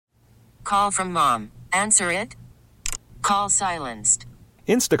Call from mom. Answer it. Call silenced.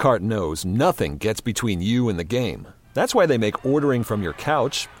 Instacart knows nothing gets between you and the game. That's why they make ordering from your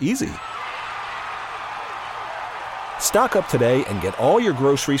couch easy. Stock up today and get all your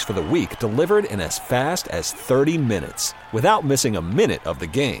groceries for the week delivered in as fast as 30 minutes without missing a minute of the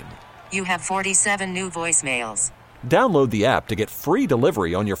game. You have 47 new voicemails. Download the app to get free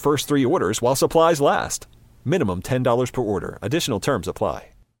delivery on your first 3 orders while supplies last. Minimum $10 per order. Additional terms apply.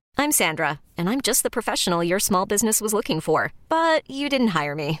 I'm Sandra, and I'm just the professional your small business was looking for. But you didn't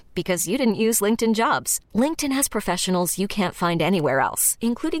hire me because you didn't use LinkedIn Jobs. LinkedIn has professionals you can't find anywhere else,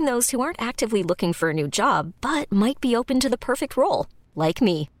 including those who aren't actively looking for a new job, but might be open to the perfect role, like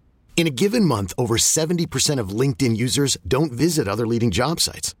me. In a given month, over 70% of LinkedIn users don't visit other leading job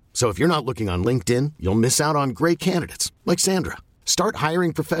sites. So if you're not looking on LinkedIn, you'll miss out on great candidates like Sandra. Start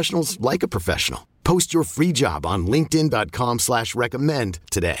hiring professionals like a professional. Post your free job on linkedin.com/recommend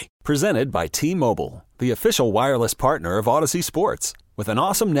today. Presented by T-Mobile, the official wireless partner of Odyssey Sports. With an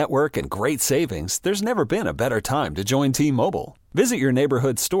awesome network and great savings, there's never been a better time to join T-Mobile. Visit your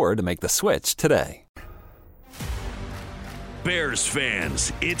neighborhood store to make the switch today. Bears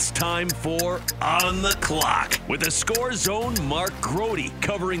fans, it's time for On the Clock with the Score's own Mark Grote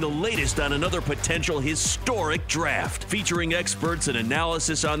covering the latest on another potential historic draft, featuring experts and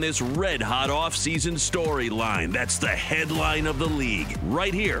analysis on this red-hot off-season storyline. That's the headline of the league,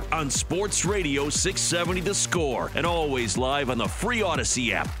 right here on Sports Radio 670 The Score, and always live on the free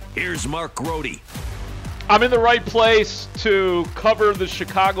Odyssey app. Here's Mark Grote. I'm in the right place to cover the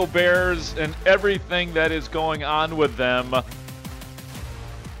Chicago Bears and everything that is going on with them.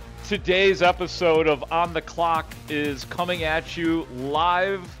 Today's episode of On the Clock is coming at you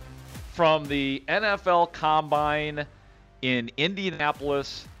live from the NFL Combine in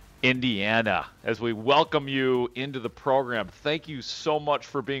Indianapolis, Indiana, as we welcome you into the program. Thank you so much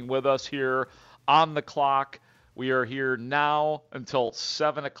for being with us here on the clock. We are here now until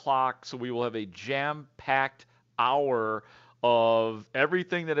 7 o'clock, so we will have a jam-packed hour of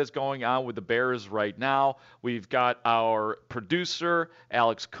everything that is going on with the Bears right now. We've got our producer,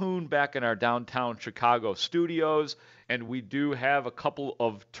 Alex Kuhn, back in our downtown Chicago studios, and we do have a couple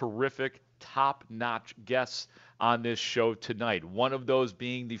of terrific, top-notch guests on this show tonight. One of those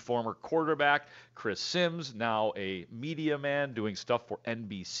being the former quarterback, Chris Sims, now a media man doing stuff for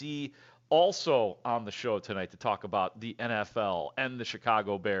NBC. Also on the show tonight to talk about the NFL and the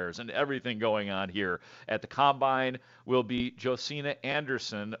Chicago Bears and everything going on here at the Combine will be Josina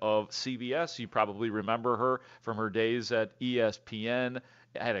Anderson of CBS. You probably remember her from her days at ESPN.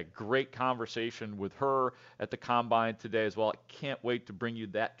 I had a great conversation with her at the Combine today as well. I can't wait to bring you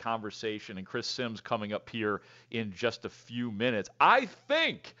that conversation. And Chris Sims coming up here in just a few minutes.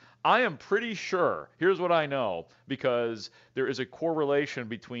 I am pretty sure, here's what I know, because there is a correlation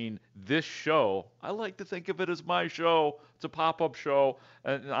between this show, I like to think of it as my show, it's a pop-up show,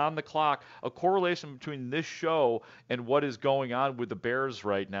 and On the Clock, a correlation between this show and what is going on with the Bears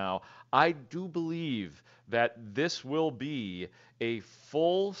right now. I do believe that this will be a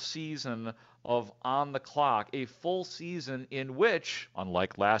full season of On the Clock, a full season in which,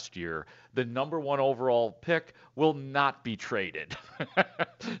 unlike last year, the number 1 overall pick will not be traded.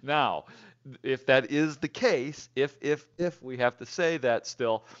 Now, if that is the case, if we have to say that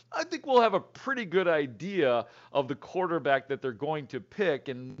still, I think we'll have a pretty good idea of the quarterback that they're going to pick,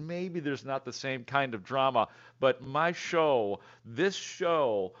 and maybe there's not the same kind of drama. But my show, this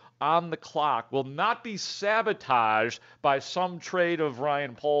show, On the Clock, will not be sabotaged by some trade of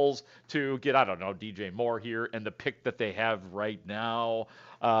Ryan Poles to get, I don't know, DJ Moore here and the pick that they have right now.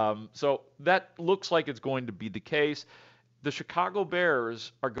 So that looks like it's going to be the case. The Chicago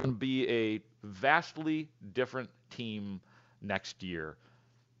Bears are going to be a vastly different team next year.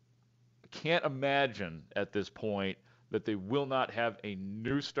 I can't imagine at this point that they will not have a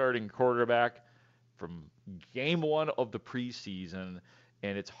new starting quarterback from game 1 of the preseason,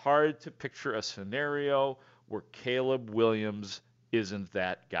 and it's hard to picture a scenario where Caleb Williams isn't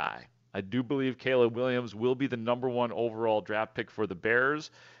that guy. I do believe Caleb Williams will be the number 1 overall draft pick for the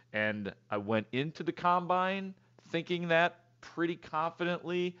Bears, and I went into the Combine thinking that pretty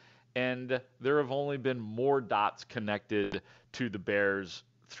confidently, and there have only been more dots connected to the Bears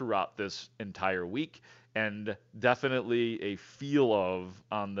throughout this entire week, and definitely a feel of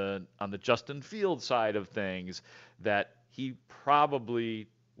on the Justin Fields side of things that he probably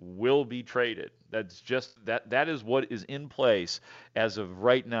will be traded. That's just that is what is in place as of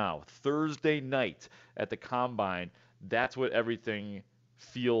right now. Thursday night at the Combine, that's what everything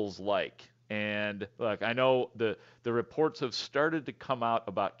feels like. And look, I know the reports have started to come out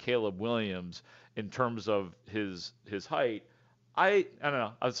about Caleb Williams in terms of his height. I don't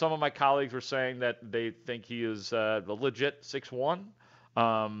know. Some of my colleagues were saying that they think he is a legit 6'1".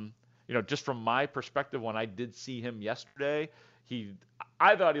 Just from my perspective, when I did see him yesterday,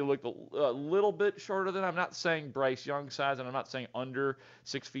 I thought he looked a little bit shorter than. I'm not saying Bryce Young size, and I'm not saying under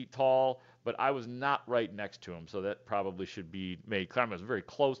 6 feet tall, but I was not right next to him, so that probably should be made clear. I was very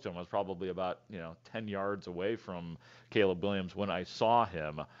close to him. I was probably about 10 yards away from Caleb Williams when I saw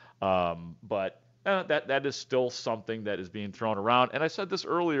him, but. That is still something that is being thrown around. And I said this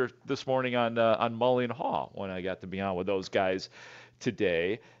earlier this morning on Mully and Haw when I got to be on with those guys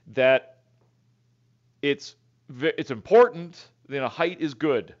today, that it's important. Height is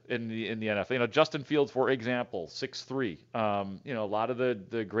good in the NFL. Justin Fields, for example, 6'3". A lot of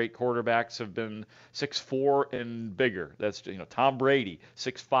the great quarterbacks have been 6'4" and bigger. That's Tom Brady,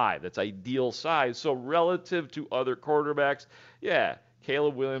 6'5". That's ideal size. So relative to other quarterbacks, yeah.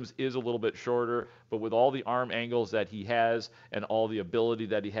 Caleb Williams is a little bit shorter, but with all the arm angles that he has and all the ability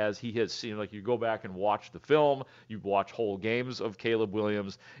that he has seen, like you go back and watch the film, you watch whole games of Caleb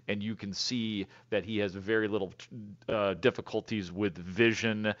Williams, and you can see that he has very little difficulties with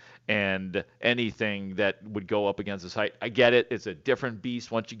vision and anything that would go up against his height. I get it. It's a different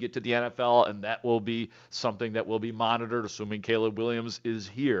beast once you get to the NFL, and that will be something that will be monitored, assuming Caleb Williams is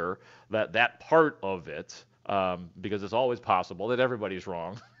here, that part of it. Because it's always possible that everybody's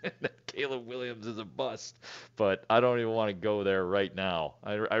wrong, that Caleb Williams is a bust. But I don't even want to go there right now.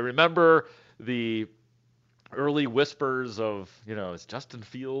 I remember the early whispers of, is Justin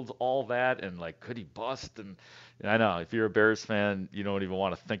Fields all that? And, could he bust? And I know, if you're a Bears fan, you don't even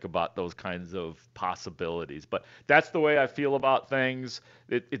want to think about those kinds of possibilities. But that's the way I feel about things.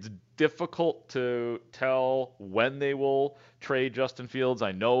 It's difficult to tell when they will trade Justin Fields.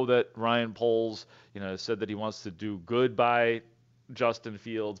 I know that Ryan Poles, said that he wants to do good by Justin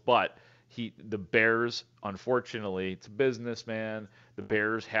Fields, but the Bears, unfortunately, it's a business, man. The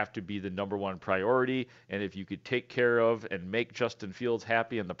Bears have to be the number one priority, and if you could take care of and make Justin Fields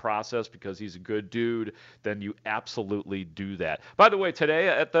happy in the process because he's a good dude, then you absolutely do that. By the way, today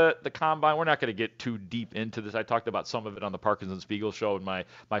at the Combine, we're not going to get too deep into this. I talked about some of it on the Parkinson Spiegel show in my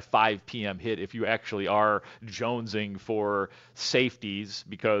 5 p.m. hit. If you actually are jonesing for safeties,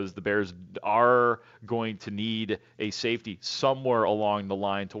 because the Bears are going to need a safety somewhere along the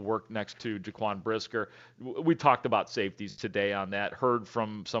line to work next to Jaquan Brisker. We talked about safeties today on that. Heard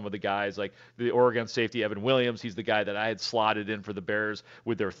from some of the guys, like the Oregon safety Evan Williams. He's the guy that I had slotted in for the Bears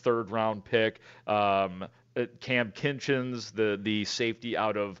with their 3rd round pick. Cam Kinchins, the safety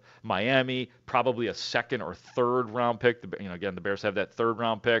out of Miami, probably a 2nd or 3rd round pick. Again, the Bears have that 3rd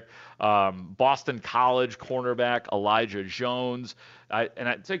round pick. Boston College cornerback Elijah Jones.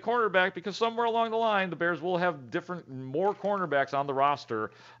 I'd say cornerback because somewhere along the line, the Bears will have more cornerbacks on the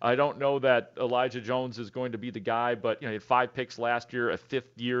roster. I don't know that Elijah Jones is going to be the guy, but he had 5 picks last year, a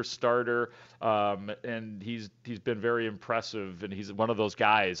 5th-year starter, and he's been very impressive. And he's one of those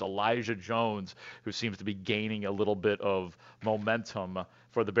guys, Elijah Jones, who seems to be gaining a little bit of momentum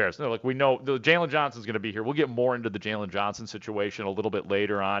for the Bears. We know Jalen Johnson's going to be here. We'll get more into the Jalen Johnson situation a little bit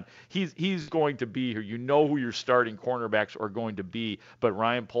later on. He's going to be here. You know who your starting cornerbacks are going to be, but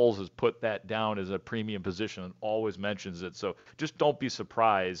Ryan Poles has put that down as a premium position and always mentions it. So just don't be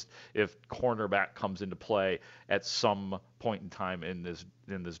surprised if cornerback comes into play at some point in time in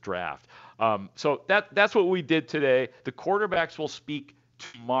this draft. So that's what we did today. The quarterbacks will speak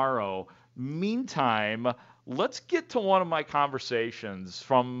tomorrow. Meantime, let's get to one of my conversations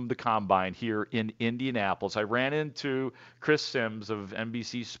from the Combine here in Indianapolis. I ran into Chris Sims of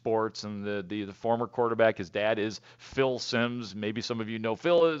NBC Sports and the former quarterback. His dad is Phil Sims. Maybe some of you know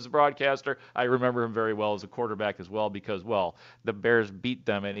Phil as a broadcaster. I remember him very well as a quarterback as well because, the Bears beat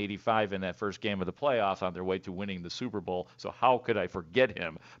them in '85 in that first game of the playoffs on their way to winning the Super Bowl. So how could I forget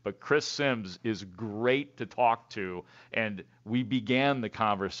him? But Chris Sims is great to talk to, and we began the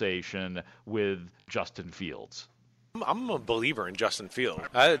conversation with Justin Fields. I'm a believer in Justin Fields.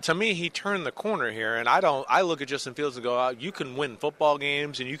 To me, he turned the corner here, and I look at Justin Fields and go, you can win football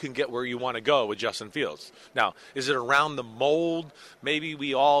games and you can get where you want to go with Justin Fields. Now, is it around the mold maybe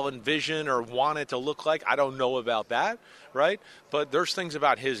we all envision or want it to look like? I don't know about that, right? But there's things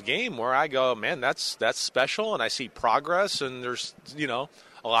about his game where I go, man, that's special, and I see progress, and there's,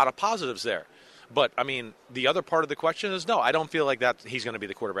 a lot of positives there. But, I mean, the other part of the question is no, I don't feel like that he's going to be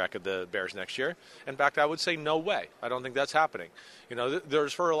the quarterback of the Bears next year. In fact, I would say no way. I don't think that's happening. You know,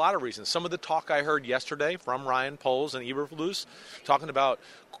 there's for a lot of reasons. Some of the talk I heard yesterday from Ryan Poles and Eberflus talking about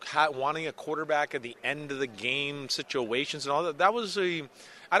wanting a quarterback at the end of the game situations and all that, that was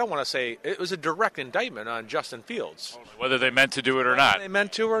I don't want to say it was a direct indictment on Justin Fields. Whether they meant to do it or not. They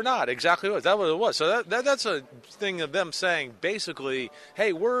meant to or not. Exactly what it was. So that's a thing of them saying basically,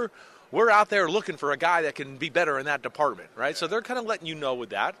 hey, we're out there looking for a guy that can be better in that department, right? So they're kind of letting you know with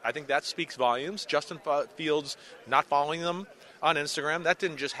that. I think that speaks volumes. Justin Fields not following them on Instagram, that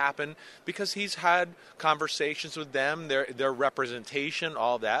didn't just happen because he's had conversations with them, their representation,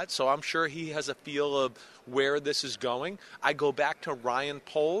 all that. So I'm sure he has a feel of where this is going. I go back to Ryan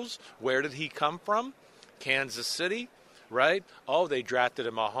Poles. Where did he come from? Kansas City, right? Oh, they drafted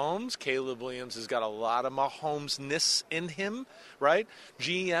a Mahomes. Caleb Williams has got a lot of Mahomes-ness in him, right?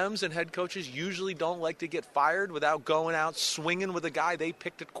 GMs and head coaches usually don't like to get fired without going out swinging with a guy they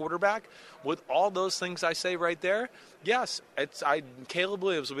picked at quarterback. With all those things I say right there, yes, Caleb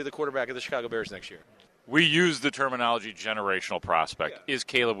Williams will be the quarterback of the Chicago Bears next year. We use the terminology generational prospect. Yeah. Is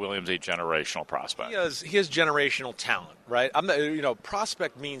Caleb Williams a generational prospect? He has generational talent, right?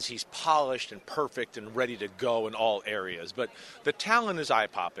 Prospect means he's polished and perfect and ready to go in all areas. But the talent is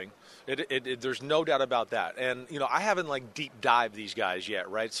eye-popping. There's no doubt about that. And, I haven't, deep dived these guys yet,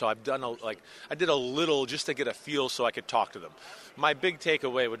 right? So I've done, I did a little just to get a feel so I could talk to them. My big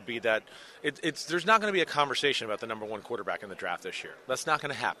takeaway would be that there's not going to be a conversation about the number one quarterback in the draft this year. That's not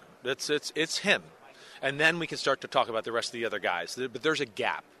going to happen. It's him. And then we can start to talk about the rest of the other guys. But there's a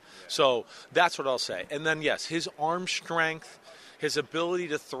gap. So that's what I'll say. And then, yes, his arm strength, his ability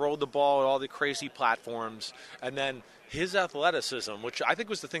to throw the ball at all the crazy platforms, and then his athleticism, which I think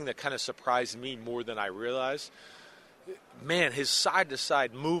was the thing that kind of surprised me more than I realized. Man, his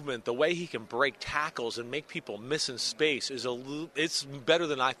side-to-side movement, the way he can break tackles and make people miss in space it's better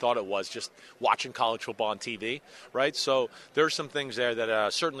than I thought it was just watching college football on TV, right? So there's some things there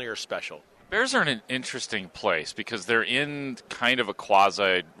that certainly are special. Bears are in an interesting place because they're in kind of a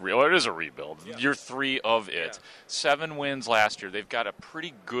it is a rebuild. Yeah. Year 3 of it. Yeah. 7 wins last year. They've got a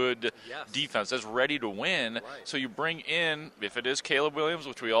pretty good defense that's ready to win. Right. So you bring in, if it is Caleb Williams,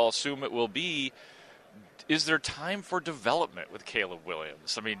 which we all assume it will be, is there time for development with Caleb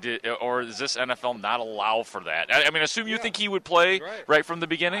Williams? I mean, or does this NFL not allow for that? I mean, assume you think he would play right from the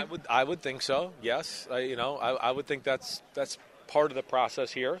beginning? I would think so, yes. I would think that's part of the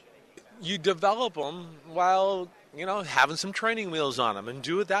process here. You develop them while, having some training wheels on them and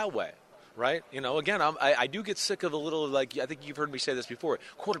do it that way, right? Again, I do get sick of a little, I think you've heard me say this before,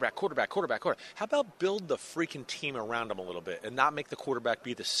 quarterback. How about build the freaking team around them a little bit and not make the quarterback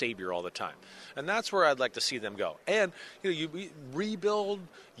be the savior all the time? And that's where I'd like to see them go. And, you rebuild,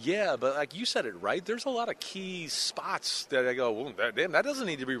 yeah, but like you said it right, there's a lot of key spots that I go, damn, that doesn't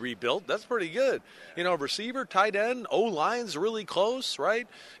need to be rebuilt. That's pretty good. Receiver, tight end, O-line's really close, right?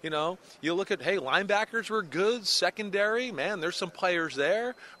 You look at, linebackers were good, secondary, man, there's some players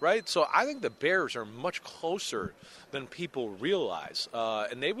there, right? So I think the Bears are much closer than people realize.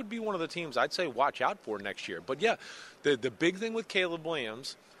 And they would be one of the teams I'd say watch out for next year. But, yeah, the big thing with Caleb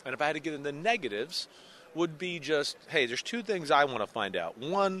Williams, and if I had to get into negatives, would be just, there's 2 things I want to find out.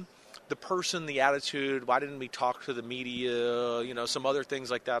 One, the person, the attitude, why didn't we talk to the media, some other things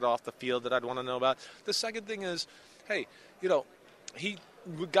like that off the field that I'd want to know about. The second thing is, he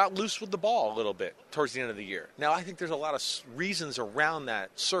got loose with the ball a little bit towards the end of the year. Now, I think there's a lot of reasons around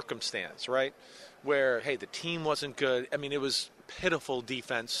that circumstance, right, where, the team wasn't good. I mean, it was pitiful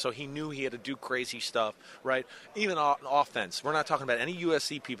defense, so he knew he had to do crazy stuff, right? Even on offense. We're not talking about any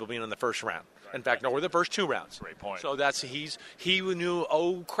USC people being in the first round. In fact, no, we're the first 2 rounds. Great point. So he knew,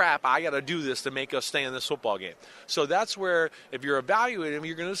 oh, crap, I got to do this to make us stay in this football game. So that's where, if you're evaluating him,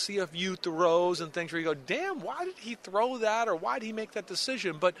 you're going to see a few throws and things where you go, damn, why did he throw that or why did he make that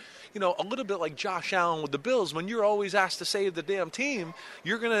decision? But, a little bit like Josh Allen with the Bills, when you're always asked to save the damn team,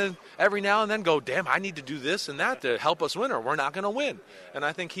 you're going to every now and then go, damn, I need to do this and that to help us win or we're not going to win. And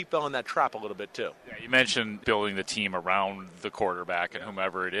I think he fell in that trap a little bit too. Yeah, you mentioned building the team around the quarterback and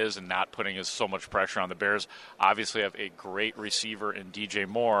whomever it is and not putting so much pressure on the Bears. Obviously have a great receiver in DJ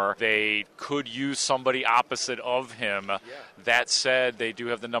Moore. They could use somebody opposite of him. Yeah. That said, they do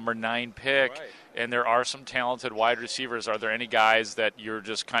have the number 9 pick. Right. and there are some talented wide receivers. Are there any guys that you're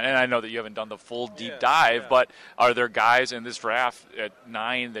just kind of, and I know that you haven't done the full deep dive, but are there guys in this draft at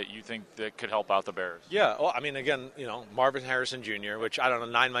 9 that you think that could help out the Bears? Yeah, well, I mean, again, Marvin Harrison Jr., which I don't know,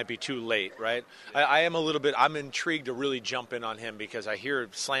 9 might be too late, right? I'm intrigued to really jump in on him because I hear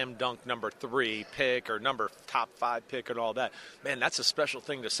slam dunk number 3 pick or top 5 pick and all that. Man, that's a special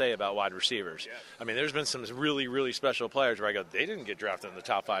thing to say about wide receivers. Yeah. I mean, there's been some really, really special players where I go, they didn't get drafted in the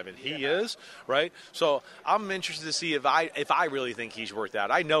top 5, and he is, right? So I'm interested to see if I really think he's worth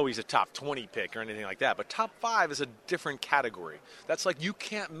that. I know he's a top 20 pick or anything like that, but top 5 is a different category. That's like you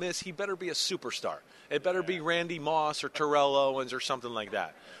can't miss. He better be a superstar. It better be Randy Moss or Terrell Owens or something like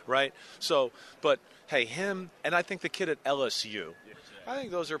that, right? So, but hey, him and I think the kid at LSU, I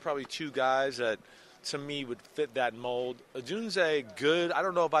think those are probably 2 guys that, to me, would fit that mold. Odunze, good. I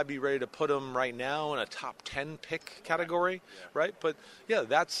don't know if I'd be ready to put him right now in a top 10 pick category, right? But yeah,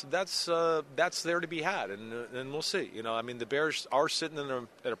 that's there to be had, and we'll see. I mean, the Bears are sitting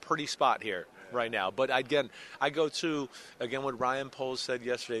at a pretty spot here right now. But again, I go to what Ryan Poles said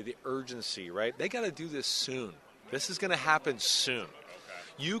yesterday: the urgency, right? They got to do this soon. This is going to happen soon.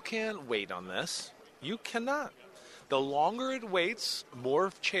 You can't wait on this. You cannot. The longer it waits, more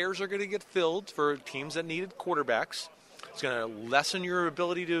chairs are going to get filled for teams that needed quarterbacks. It's going to lessen your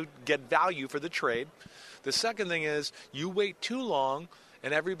ability to get value for the trade. The second thing is you wait too long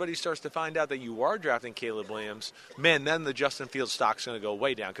and everybody starts to find out that you are drafting Caleb Williams, man, then the Justin Fields stock's going to go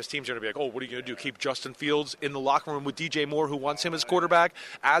way down because teams are going to be like, oh, what are you going to do, keep Justin Fields in the locker room with DJ Moore, who wants him as quarterback,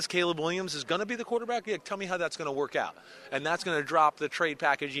 as Caleb Williams is going to be the quarterback? Yeah, tell me how that's going to work out. And that's going to drop the trade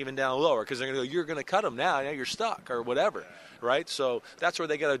package even down lower because they're going to go, you're going to cut him now you're stuck or whatever, right? So that's where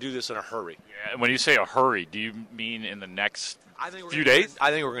they got to do this in a hurry. Yeah, when you say a hurry, do you mean in the next few days?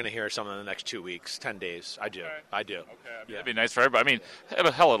 I think we're going to hear something in the next 2 weeks, 10 days. I do. Okay. I do. Okay. Yeah. That'd be nice for everybody. I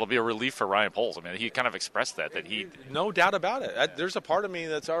mean, hell, it'll be a relief for Ryan Poles. I mean, he kind of expressed that he. No doubt about it. There's a part of me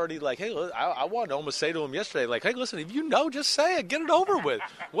that's already like, hey, I wanted to almost say to him yesterday, like, hey, listen, if just say it. Get it over with.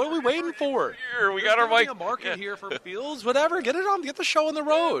 What are we waiting for? Here, we got our mic. A market here for Fields, whatever. Get it on. Get the show on the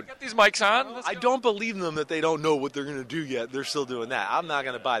road. Get these mics on. I don't believe them that they don't know what they're going to do yet. They're still doing that. I'm not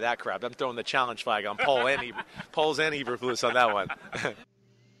going to buy that crap. I'm throwing the challenge flag on Poles and Eberflus on that one.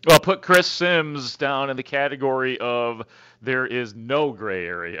 Well, put Chris Sims down in the category of there is no gray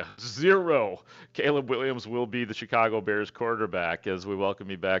area. 0. Caleb Williams will be the Chicago Bears quarterback as we welcome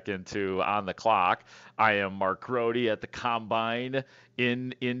you back into On the Clock. I am Mark Grote at the Combine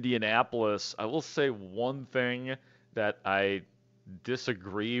in Indianapolis. I will say one thing that I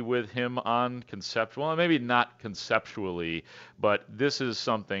disagree with him on conceptual, maybe not conceptually, but this is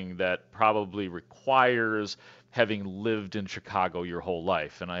something that probably requires having lived in Chicago your whole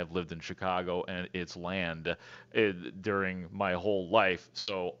life, and I have lived in Chicago and its land during my whole life,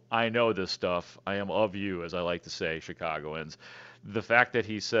 so I know this stuff. I am of you, as I like to say, Chicagoans. The fact that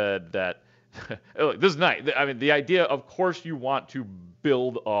he said that, look, this is nice. I mean, the idea, of course, you want to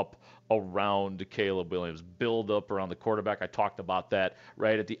build up around Caleb Williams, build up around the quarterback. I talked about that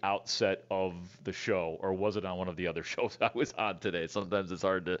right at the outset of the show, or was it on one of the other shows I was on today? Sometimes it's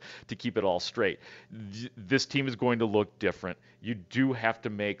hard to keep it all straight. This team is going to look different. You do have to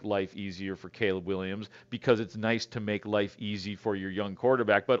make life easier for Caleb Williams because it's nice to make life easy for your young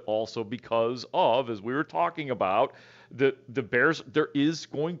quarterback, but also because of, as we were talking about, the Bears, there is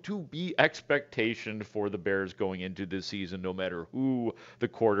going to be expectation for the Bears going into this season, no matter who the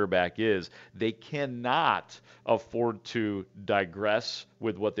quarterback is. They cannot afford to digress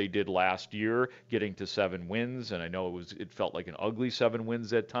with what they did last year, getting to 7 wins. And I know it felt like an ugly 7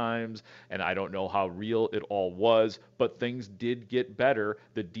 wins at times, and I don't know how real it all was, but things did get better.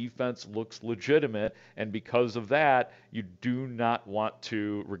 The defense looks legitimate, and because of that, you do not want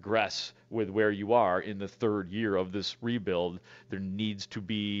to regress with where you are in the 3rd year of this rebuild. There needs to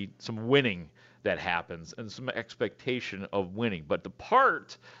be some winning that happens and some expectation of winning. But the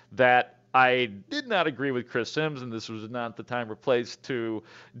part that I did not agree with Chris Sims, and this was not the time or place to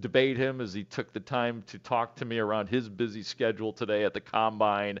debate him as he took the time to talk to me around his busy schedule today at the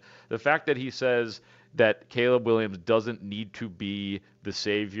Combine. The fact that he says that Caleb Williams doesn't need to be the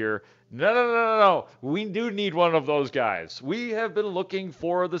savior. No. We do need one of those guys. We have been looking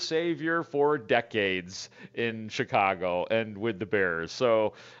for the savior for decades in Chicago and with the Bears.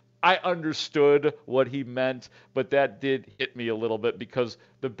 So I understood what he meant, but that did hit me a little bit because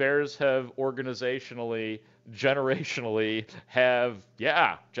the Bears have generationally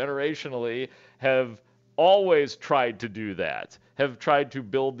have always tried to do that, have tried to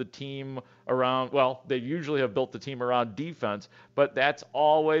build the team around, well, they usually have built the team around defense, but that's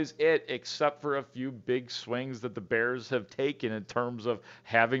always it, except for a few big swings that the Bears have taken in terms of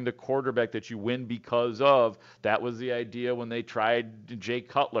having the quarterback that you win because of. That was the idea when they tried Jay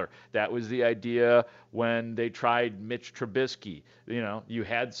Cutler. That was the idea when they tried Mitch Trubisky. You know, you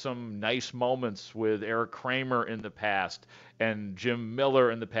had some nice moments with Eric Kramer in the past and Jim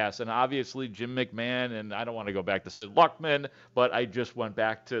Miller in the past, and obviously Jim McMahon, and I don't want to go back to Sid Luckman, but I just went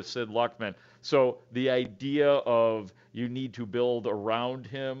back to Sid Luckman. So the idea of you need to build around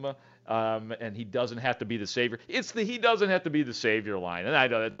him, and he doesn't have to be the savior. It's the he doesn't have to be the savior line, and I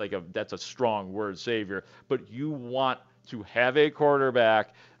know that's a strong word, savior, but you want to have a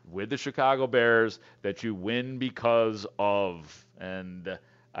quarterback with the Chicago Bears that you win because of, and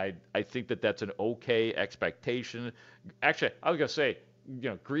I think that that's an okay expectation. Actually, I was going to say,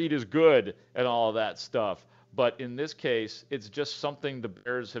 greed is good and all of that stuff. But in this case, it's just something the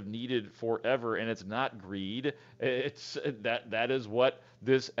Bears have needed forever, and it's not greed. It's that is what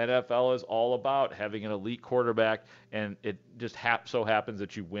this NFL is all about, having an elite quarterback, and it just so happens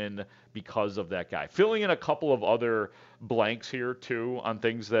that you win because of that guy. Filling in a couple of other blanks here, too, on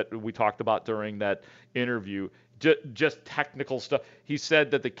things that we talked about during that interview. Just technical stuff. He said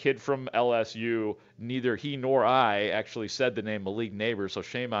that the kid from LSU, neither he nor I actually said the name Malik Neighbors, so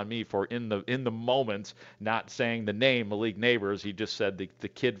shame on me for in the moment not saying the name Malik Neighbors. He just said the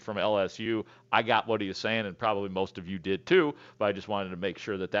kid from LSU. I got what he was saying, and probably most of you did too, but I just wanted to make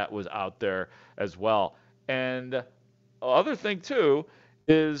sure that was out there as well. And the other thing too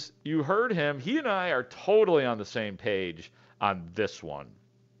is you heard him. He and I are totally on the same page on this one.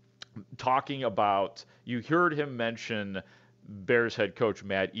 Talking about, you heard him mention Bears head coach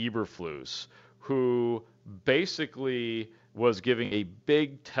Matt Eberflus, who basically was giving a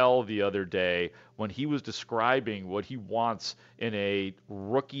big tell the other day when he was describing what he wants in a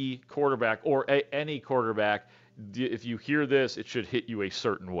rookie quarterback or any quarterback. If you hear this, it should hit you a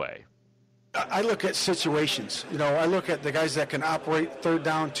certain way. I look at situations. I look at the guys that can operate third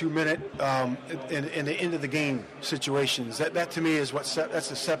down, 2 minute, in the end of the game situations. That to me is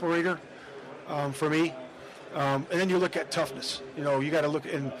that's a separator for me. And then you look at toughness. You got to look,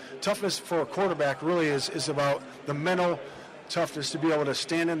 and toughness for a quarterback really is about the mental toughness to be able to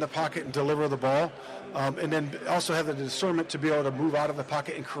stand in the pocket and deliver the ball, and then also have the discernment to be able to move out of the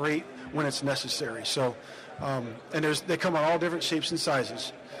pocket and create when it's necessary. So, and they come in all different shapes and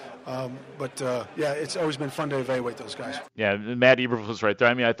sizes. But it's always been fun to evaluate those guys. Yeah, Matt Eberflus was right there.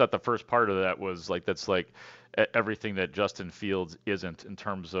 I mean, I thought the first part of that was that's everything that Justin Fields isn't in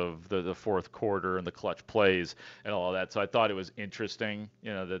terms of the fourth quarter and the clutch plays and all of that. So I thought it was interesting,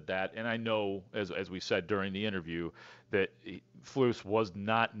 that and I know, as we said during the interview, that Flus was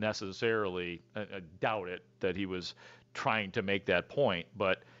not necessarily, I doubt it, that he was trying to make that point,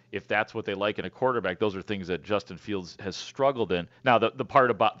 but if that's what they like in a quarterback, those are things that Justin Fields has struggled in. Now, the part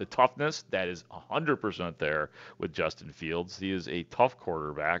about the toughness, that is 100% there with Justin Fields. He is a tough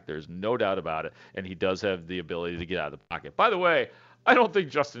quarterback. There's no doubt about it, and he does have the ability to get out of the pocket. By the way, I don't think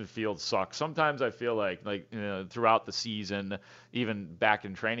Justin Fields sucks. Sometimes I feel like throughout the season, even back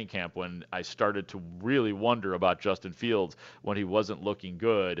in training camp when I started to really wonder about Justin Fields when he wasn't looking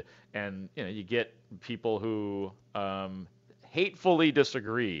good, and you get people who hatefully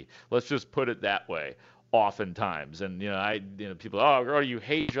disagree. Let's just put it that way. Oftentimes, and people, you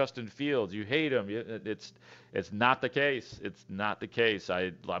hate Justin Fields, you hate him. It's not the case. It's not the case.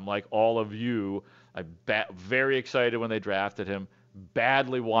 I'm like all of you. I'm very excited when they drafted him.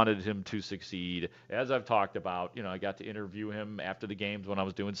 Badly wanted him to succeed. As I've talked about, I got to interview him after the games when I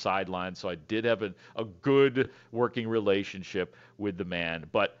was doing sidelines, so I did have a good working relationship with the man.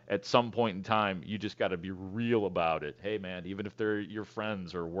 But at some point in time, you just got to be real about it. Hey, man, even if they're your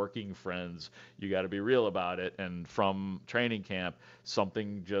friends or working friends, you got to be real about it. And from training camp,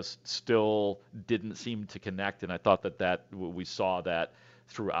 something just still didn't seem to connect, and I thought that we saw that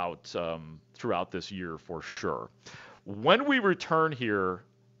throughout this year for sure. When we return here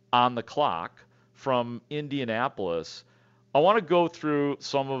on the clock from Indianapolis, I want to go through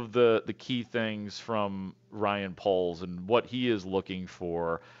some of the key things from Ryan Poles and what he is looking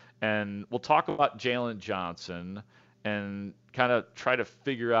for. And we'll talk about Jalen Johnson and kind of try to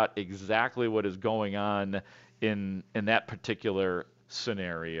figure out exactly what is going on in that particular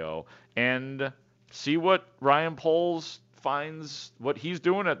scenario and see what Ryan Poles finds, what he's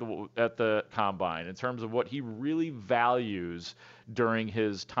doing at the combine in terms of what he really values during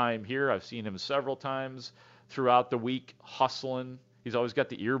his time here. I've seen him several times throughout the week hustling. He's always got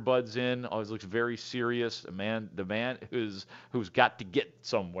the earbuds in, always looks very serious. The man who's got to get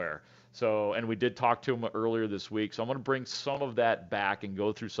somewhere. So, and we did talk to him earlier this week. So I'm going to bring some of that back and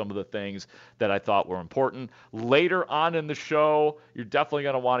go through some of the things that I thought were important. Later on in the show, you're definitely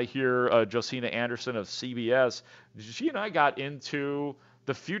going to want to hear Josina Anderson of CBS. She and I got into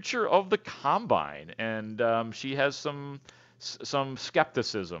the future of the combine, and she has some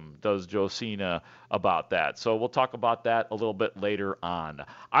skepticism, does Josina, about that. So we'll talk about that a little bit later on.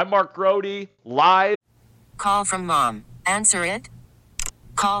 I'm Mark Grote, live. Call from mom. Answer it.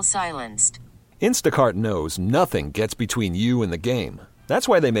 Call silenced. Instacart knows nothing gets between you and the game. That's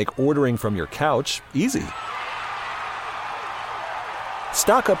why they make ordering from your couch easy.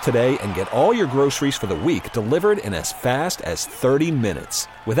 Stock up today and get all your groceries for the week delivered in as fast as 30 minutes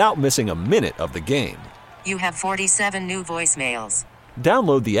without missing a minute of the game. You have 47 new voicemails.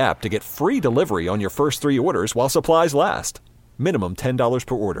 Download the app to get free delivery on your first 3 orders while supplies last. Minimum $10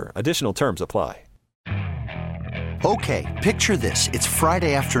 per order. Additional terms apply. Okay, picture this. It's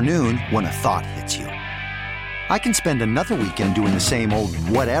Friday afternoon when a thought hits you. I can spend another weekend doing the same old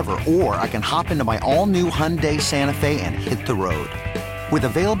whatever, or I can hop into my all-new Hyundai Santa Fe and hit the road. With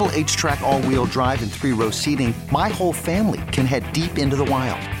available H-Track all-wheel drive and 3-row seating, my whole family can head deep into the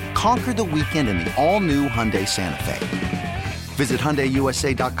wild. Conquer the weekend in the all-new Hyundai Santa Fe. Visit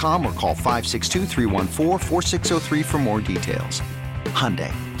HyundaiUSA.com or call 562-314-4603 for more details.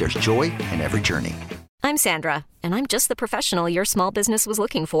 Hyundai, there's joy in every journey. I'm Sandra, and I'm just the professional your small business was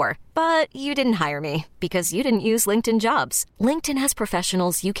looking for. But you didn't hire me because you didn't use LinkedIn Jobs. LinkedIn has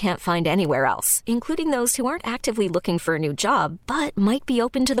professionals you can't find anywhere else, including those who aren't actively looking for a new job, but might be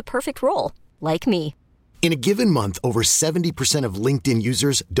open to the perfect role, like me. In a given month, over 70% of LinkedIn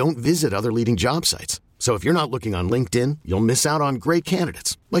users don't visit other leading job sites. So if you're not looking on LinkedIn, you'll miss out on great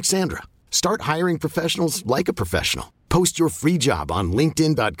candidates like Sandra. Start hiring professionals like a professional. Post your free job on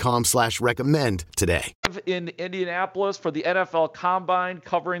linkedin.com/recommend today. In Indianapolis for the NFL Combine,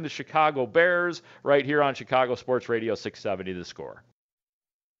 covering the Chicago Bears right here on Chicago Sports Radio 670 The Score.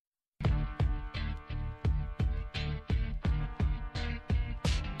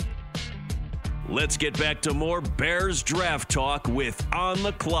 Let's get back to more Bears draft talk with On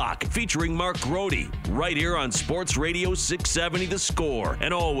the Clock, featuring Mark Grote, right here on Sports Radio 670 The Score,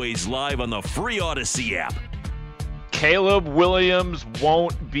 and always live on the free Odyssey app. Caleb Williams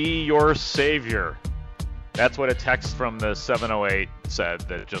won't be your savior. That's what a text from the 708 said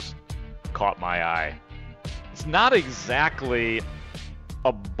that just caught my eye. It's not exactly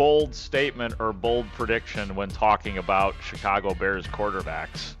a bold statement or bold prediction when talking about Chicago Bears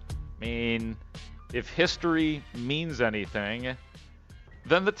quarterbacks. I mean, if history means anything,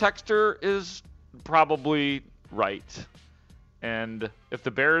 then the texter is probably right. And if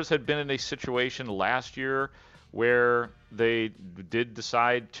the Bears had been in a situation last year where they did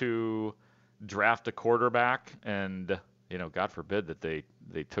decide to draft a quarterback and, God forbid that they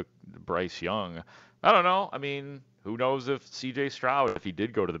took Bryce Young, I don't know. I mean, who knows if C.J. Stroud, if he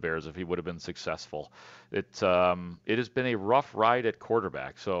did go to the Bears, if he would have been successful. It has been a rough ride at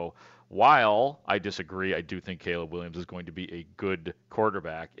quarterback. So while I disagree, I do think Caleb Williams is going to be a good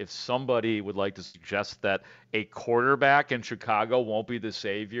quarterback. If somebody would like to suggest that a quarterback in Chicago won't be the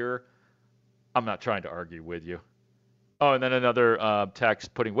savior, I'm not trying to argue with you. Oh, and then another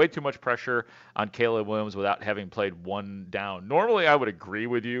text putting way too much pressure on Caleb Williams without having played one down. Normally, I would agree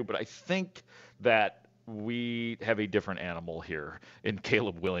with you, but I think that we have a different animal here in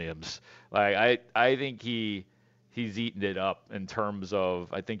Caleb Williams. I think he's eaten it up in terms of,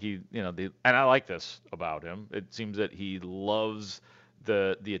 I think and I like this about him. It seems that he loves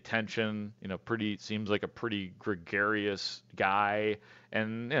the attention, seems like a pretty gregarious guy,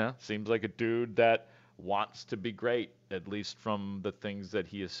 and seems like a dude that wants to be great, at least from the things that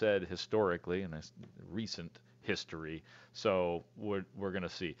he has said historically in his recent history. So we're going to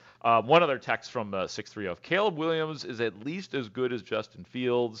see. One other text from 630. Caleb Williams is at least as good as Justin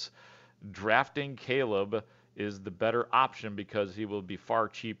Fields. Drafting Caleb is the better option because he will be far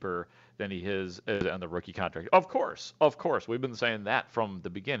cheaper than he is on the rookie contract. Of course. We've been saying that from the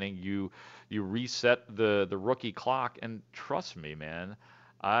beginning. You reset the rookie clock, and trust me, man,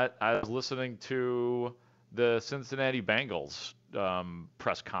 I was listening to the Cincinnati Bengals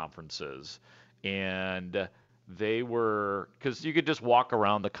press conferences, and they were, because you could just walk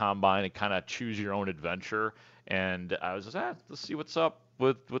around the combine and kind of choose your own adventure, and I was just, let's see what's up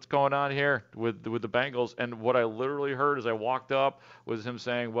with what's going on here with the Bengals. And what I literally heard as I walked up was him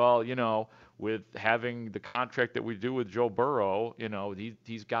saying, well, with having the contract that we do with Joe Burrow,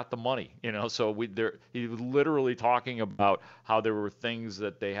 he's got the money, so he was literally talking about how there were things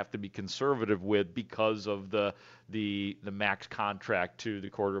that they have to be conservative with because of the max contract to the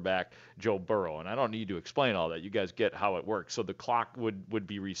quarterback Joe Burrow. And I don't need to explain all that. You guys get how it works. So the clock would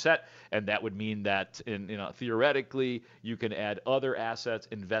be reset, and that would mean that theoretically you can add other assets,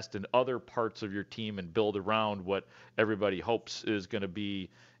 invest in other parts of your team, and build around what everybody hopes is going to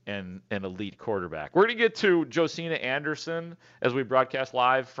be an elite quarterback. We're going to get to Josina Anderson as we broadcast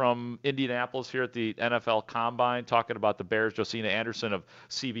live from Indianapolis here at the NFL Combine, talking about the Bears. Josina Anderson of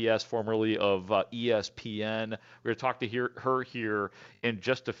CBS, formerly of ESPN. We're going to talk to her here in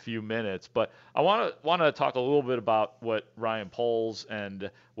just a few minutes. But I want to talk a little bit about what Ryan Poles and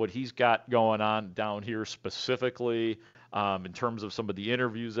what he's got going on down here specifically in terms of some of the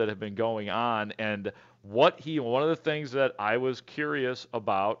interviews that have been going on. And one of the things that I was curious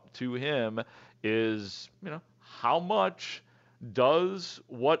about to him is, how much does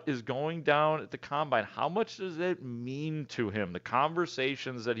what is going down at the Combine, how much does it mean to him? The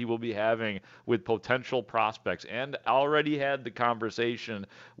conversations that he will be having with potential prospects, and already had the conversation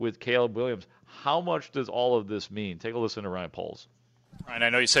with Caleb Williams. How much does all of this mean? Take a listen to Ryan Poles. And I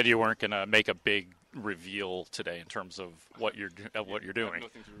know you said you weren't going to make a big reveal today in terms of what you're doing. I have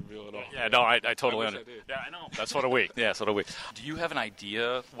nothing to reveal at all. Yeah, no, I totally understand. Yeah, I know. That's what a week. Yeah, so do we. Do you have an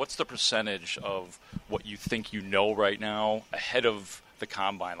idea? What's the percentage of what you think you know right now ahead of the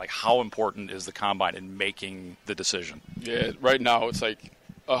Combine? Like, how important is the Combine in making the decision? Yeah, right now it's like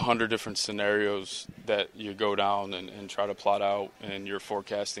 100 different scenarios that you go down and try to plot out, and you're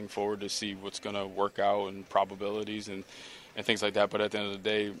forecasting forward to see what's going to work out and probabilities and things like that. But at the end of the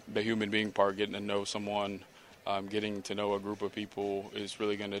day, the human being part, getting to know someone, getting to know a group of people is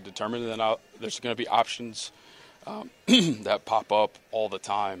really going to determine. And then there's going to be options that pop up all the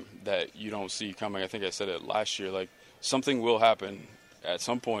time that you don't see coming. I think I said it last year, like something will happen at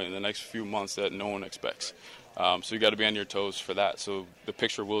some point in the next few months that no one expects. So you got to be on your toes for that. So the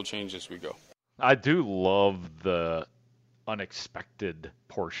picture will change as we go. I do love the unexpected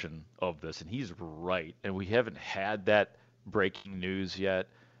portion of this, and he's right. And we haven't had that breaking news yet,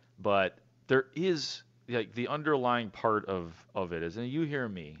 but there is like the underlying part of it is, and you hear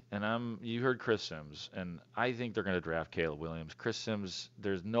me, and you heard Chris Sims, and I think they're going to draft Caleb Williams. Chris Sims,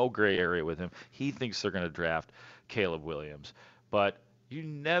 there's no gray area with him. He thinks they're going to draft Caleb Williams, but you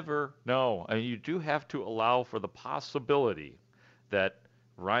never know. I mean, you do have to allow for the possibility that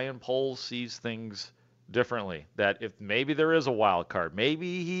Ryan Poles sees things differently, that if maybe there is a wild card,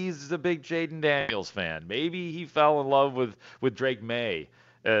 maybe he's a big Jaden Daniels fan, maybe he fell in love with Drake May,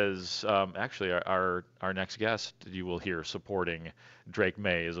 as actually our next guest you will hear supporting Drake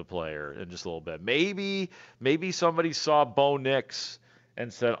May as a player in just a little bit. Maybe somebody saw Bo Nix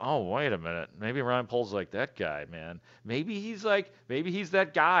and said, oh, wait a minute, maybe Ryan Poles like that guy, man. Maybe he's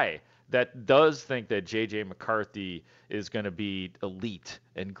that guy that does think that J.J. McCarthy is going to be elite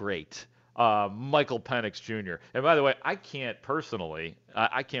and great. Michael Penix Jr. And by the way, I can't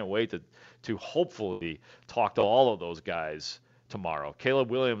wait to hopefully talk to all of those guys tomorrow. Caleb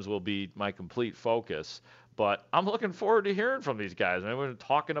Williams will be my complete focus, but I'm looking forward to hearing from these guys. I mean, we've been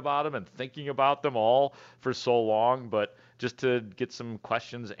talking about them and thinking about them all for so long, but just to get some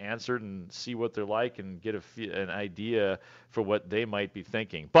questions answered and see what they're like and get an idea for what they might be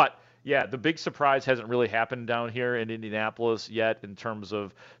thinking. But yeah, the big surprise hasn't really happened down here in Indianapolis yet in terms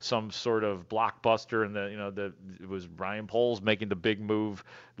of some sort of blockbuster, and it was Ryan Poles making the big move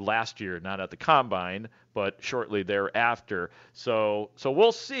last year, not at the Combine, but shortly thereafter. So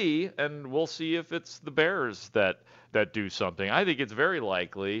we'll see, and we'll see if it's the Bears that do something. I think it's very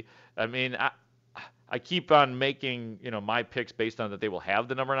likely. I mean, I keep on making, my picks based on that they will have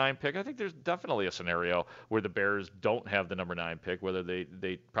the number 9 pick. I think there's definitely a scenario where the Bears don't have the number 9 pick, whether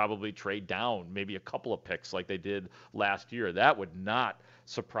they probably trade down maybe a couple of picks like they did last year. That would not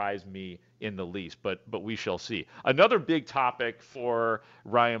surprise me in the least, but we shall see. Another big topic for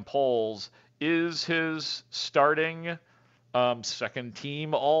Ryan Poles is his starting second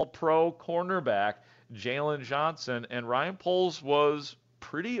team All-Pro cornerback, Jalen Johnson, and Ryan Poles was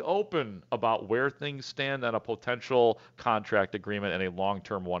pretty open about where things stand on a potential contract agreement and a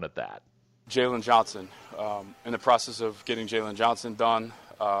long-term one at that. Jalen Johnson, in the process of getting Jalen Johnson done,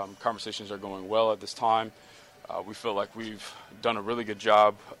 conversations are going well at this time. We feel like we've done a really good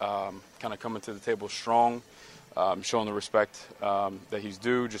job kind of coming to the table strong, showing the respect that he's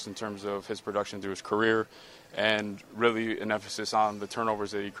due just in terms of his production through his career, and really an emphasis on the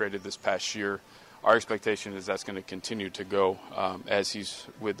turnovers that he created this past year. Our expectation is that's going to continue to go as he's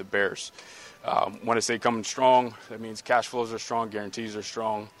with the Bears. When I say coming strong, that means cash flows are strong, guarantees are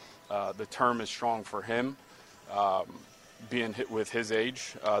strong, the term is strong for him. Being hit with his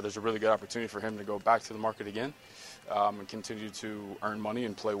age, there's a really good opportunity for him to go back to the market again and continue to earn money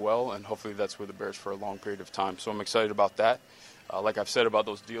and play well, and hopefully that's with the Bears for a long period of time. So I'm excited about that. Like I've said about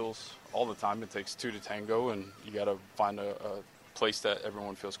those deals all the time, it takes two to tango, and you got to find a place that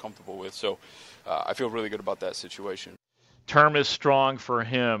everyone feels comfortable with. So I feel really good about that situation. Term is strong for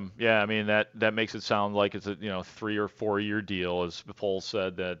him. Yeah, I mean that makes it sound like it's a 3 or 4 year deal, as Poles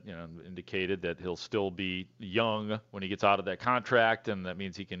said, that indicated that he'll still be young when he gets out of that contract, and that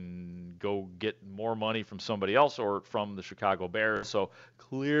means he can go get more money from somebody else or from the Chicago Bears. So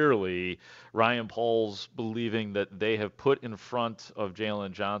clearly, Ryan Poles believing that they have put in front of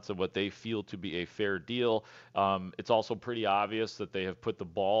Jalen Johnson what they feel to be a fair deal. It's also pretty obvious that they have put the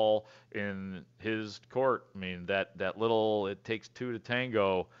ball in his court. I mean, that little "it takes two to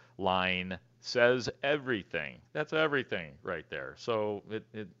tango" line says everything. That's everything right there. So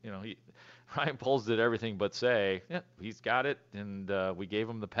Ryan Poles did everything but say, yeah, he's got it, and we gave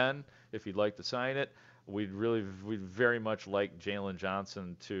him the pen if he'd like to sign it. We'd very much like Jalen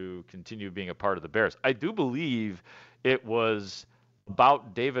Johnson to continue being a part of the Bears. I do believe it was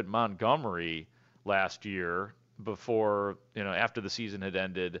about David Montgomery last year, before after the season had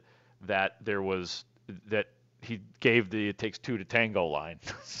ended, that he gave the "it takes two to tango" line.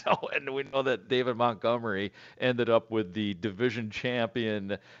 And we know that David Montgomery ended up with the division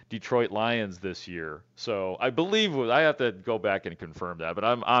champion Detroit Lions this year. So I believe I have to go back and confirm that, but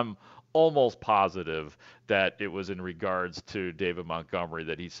I'm almost positive that it was in regards to David Montgomery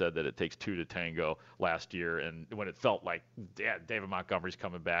that he said that it takes two to tango last year, and when it felt like, yeah, David Montgomery's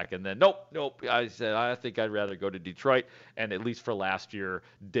coming back, and then nope, I said I think I'd rather go to Detroit, and at least for last year,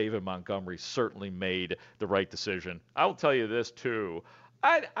 David Montgomery certainly made the right decision. I will tell you this too,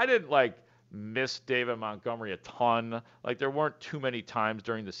 I didn't miss David Montgomery a ton. There weren't too many times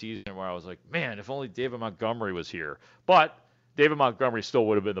during the season where I was like, man, if only David Montgomery was here. But David Montgomery still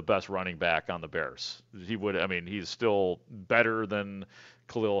would have been the best running back on the Bears. He's still better than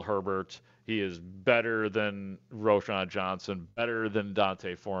Khalil Herbert. He is better than Roschon Johnson, better than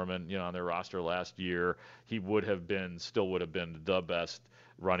Dante Foreman, on their roster last year. He still would have been the best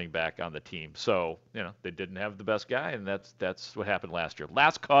running back on the team. So, they didn't have the best guy, and that's what happened last year.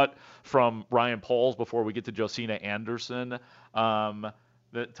 Last cut from Ryan Poles before we get to Josina Anderson,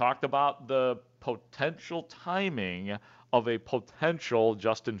 that talked about the potential timing of a potential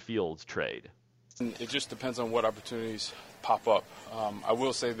Justin Fields trade. It just depends on what opportunities pop up. I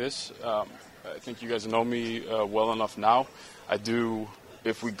will say this. I think you guys know me well enough now.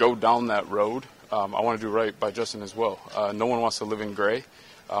 If we go down that road, I want to do right by Justin as well. No one wants to live in gray.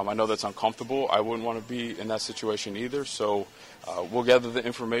 I know that's uncomfortable. I wouldn't want to be in that situation either. So we'll gather the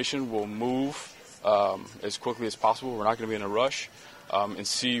information. We'll move as quickly as possible. We're not going to be in a rush. And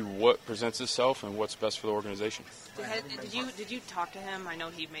see what presents itself and what's best for the organization. Did you talk to him? I know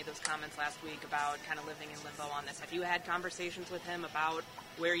he made those comments last week about kind of living in limbo on this. Have you had conversations with him about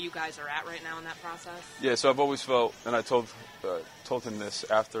where you guys are at right now in that process? Yeah, so I've always felt, and I told him this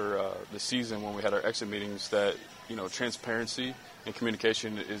after the season when we had our exit meetings, that transparency and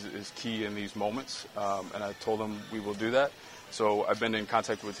communication is key in these moments. And I told him we will do that. So I've been in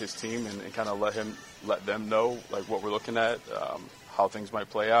contact with his team and kind of let them know what we're looking at, how things might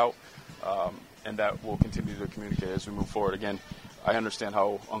play out, and that we'll continue to communicate as we move forward. Again, I understand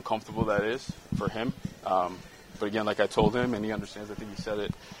how uncomfortable that is for him, but again, like I told him, and he understands. I think he said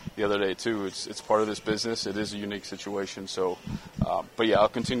it the other day too. It's part of this business. It is a unique situation. So, but yeah, I'll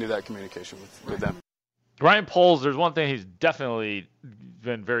continue that communication with them. Ryan Poles, there's one thing he's definitely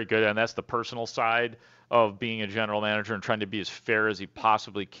been very good at, and that's the personal side of being a general manager and trying to be as fair as he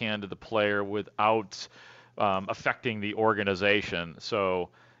possibly can to the player without affecting the organization. So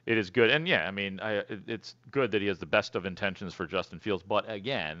it is good. And yeah, it's good that he has the best of intentions for Justin Fields. But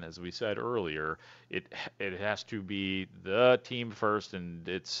again, as we said earlier, it has to be the team first. And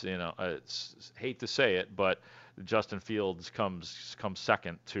it's hate to say it, but Justin Fields comes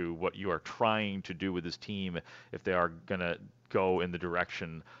second to what you are trying to do with this team if they are going to go in the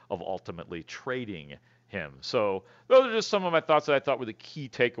direction of ultimately trading him. So those are just some of my thoughts that I thought were the key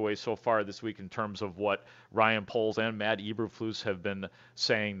takeaways so far this week in terms of what Ryan Poles and Matt Eberflus have been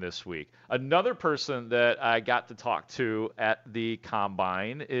saying this week. Another person that I got to talk to at the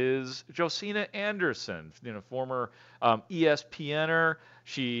Combine is Josina Anderson, former ESPNer.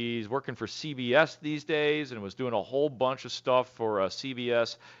 She's working for CBS these days and was doing a whole bunch of stuff for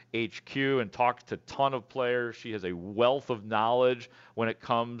CBS HQ and talked to a ton of players. She has a wealth of knowledge when it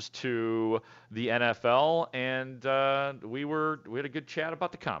comes to the NFL, and we had a good chat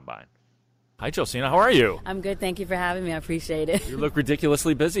about the Combine. Hi, Josina. How are you? I'm good. Thank you for having me. I appreciate it. You look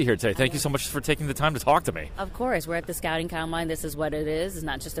ridiculously busy here today. Thank you so much for taking the time to talk to me. Of course. We're at the Scouting Combine. This is what it is. It's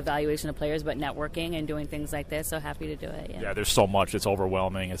not just evaluation of players, but networking and doing things like this. So happy to do it. Yeah, there's so much. It's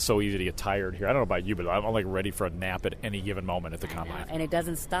overwhelming. It's so easy to get tired here. I don't know about you, but I'm like ready for a nap at any given moment at the Combine. And it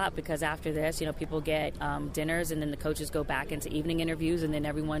doesn't stop because after this, people get dinners and then the coaches go back into evening interviews and then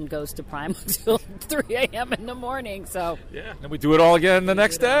everyone goes to prime until 3 a.m. in the morning. So yeah, and we do it all again the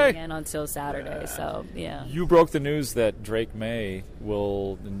next day. Again until Saturday. So yeah. You broke the news that Drake May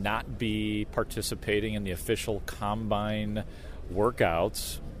will not be participating in the official Combine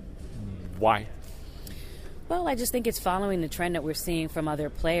workouts. Why? Well, I just think it's following the trend that we're seeing from other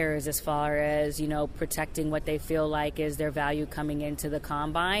players as far as, protecting what they feel like is their value coming into the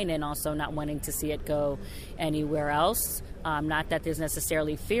Combine and also not wanting to see it go anywhere else. Not that there's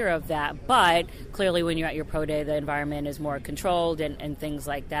necessarily fear of that, but clearly when you're at your pro day, the environment is more controlled and things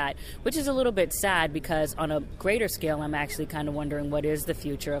like that, which is a little bit sad because on a greater scale, I'm actually kind of wondering what is the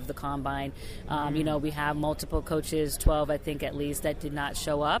future of the Combine. We have multiple coaches, 12 I think at least, that did not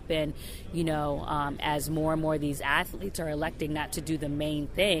show up. And, as more and more of these athletes are electing not to do the main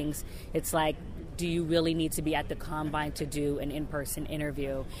things, it's like, do you really need to be at the Combine to do an in-person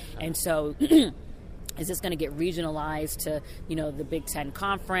interview? And so is this going to get regionalized to, the Big Ten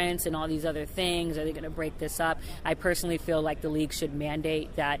Conference and all these other things? Are they going to break this up? I personally feel like the league should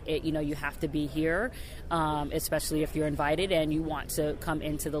mandate that, you have to be here, especially if you're invited and you want to come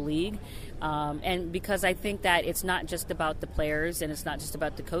into the league. And because I think that it's not just about the players and it's not just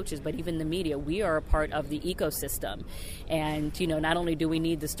about the coaches, but even the media. We are a part of the ecosystem. And, not only do we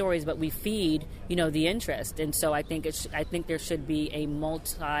need the stories, but we feed, the interest. And so I think there should be a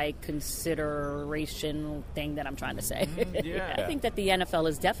multi-consideration thing that I'm trying to say. Yeah. I think that the NFL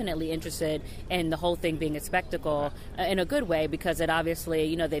is definitely interested in the whole thing being a spectacle in a good way because it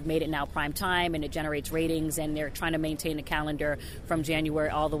obviously, they've made it now prime time and it generates ratings and they're trying to maintain a calendar from January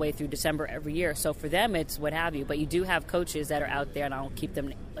all the way through December every year. So for them, it's what have you. But you do have coaches that are out there, and I'll keep them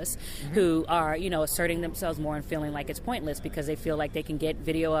nameless, who are, asserting themselves more and feeling like it's pointless because they feel like they can get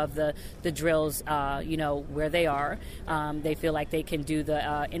video of the drills, where they are. They feel like they can do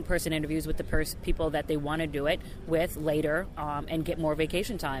the in-person interviews with the people that they want to do it with later and get more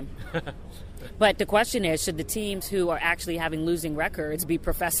vacation time. But the question is, should the teams who are actually having losing records be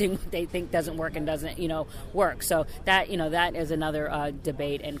professing what they think doesn't work and doesn't, work? So that, that is another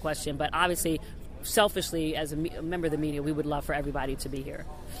debate and question. But obviously, selfishly, as a member of the media, we would love for everybody to be here.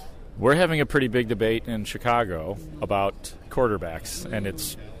 We're having a pretty big debate in Chicago about quarterbacks, and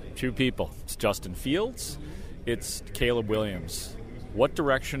it's two people. It's Justin Fields, it's Caleb Williams. What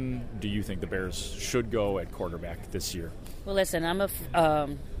direction do you think the Bears should go at quarterback this year? Well, listen, I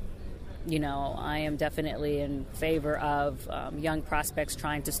am definitely in favor of young prospects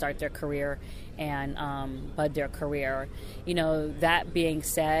trying to start their career and bud their career. That being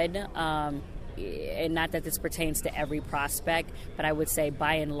said, and not that this pertains to every prospect, but I would say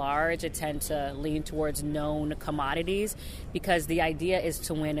by and large I tend to lean towards known commodities because the idea is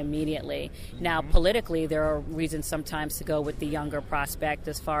to win immediately. Now, politically, there are reasons sometimes to go with the younger prospect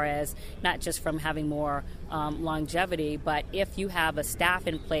as far as not just from having more longevity, but if you have a staff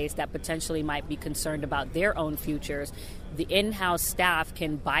in place that potentially might be concerned about their own futures, the in-house staff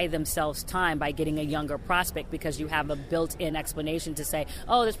can buy themselves time by getting a younger prospect because you have a built-in explanation to say,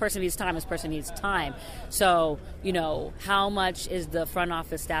 oh, this person needs time, this person needs time. So, how much is the front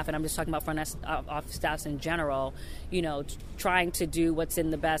office staff, and I'm just talking about front office staffs in general, trying to do what's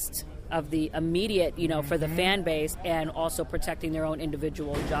in the best of the immediate, for the fan base and also protecting their own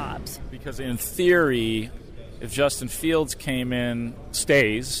individual jobs. Because in theory, if Justin Fields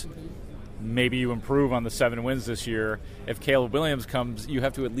stays, maybe you improve on the 7 wins this year. If Caleb Williams comes, you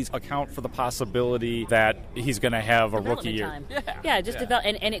have to at least account for the possibility that he's going to have a rookie year. Time. Develop,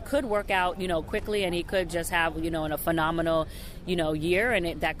 and it could work out, quickly, and he could just have, a phenomenal, year,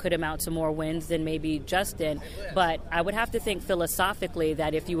 and that could amount to more wins than maybe Justin. But I would have to think philosophically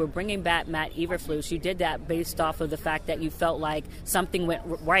that if you were bringing back Matt Eberflus, you did that based off of the fact that you felt like something went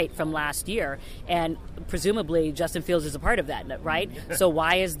right from last year, and presumably Justin Fields is a part of that, right? So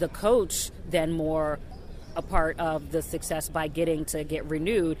why is the coach then more a part of the success by getting to get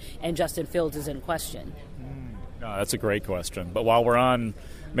renewed and Justin Fields is in question? No, that's a great question. But while we're on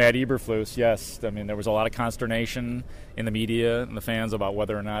Matt Eberflus, yes, there was a lot of consternation in the media and the fans about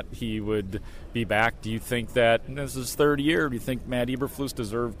whether or not he would be back. Do you think that this is his third year? Do you think Matt Eberflus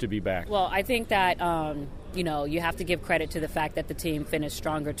deserved to be back? Well, I think that you have to give credit to the fact that the team finished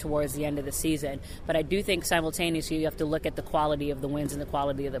stronger towards the end of the season. But I do think simultaneously you have to look at the quality of the wins and the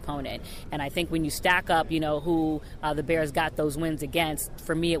quality of the opponent. And I think when you stack up, who the Bears got those wins against,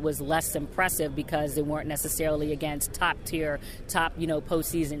 for me it was less impressive because they weren't necessarily against top-tier,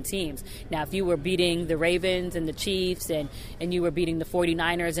 postseason teams. Now, if you were beating the Ravens and the Chiefs and you were beating the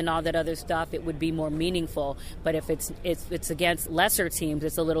 49ers and all that other stuff, it would be more meaningful. But if it's against lesser teams,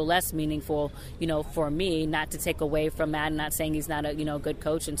 it's a little less meaningful, for me, not to take away from Matt. I'm not saying he's not a, good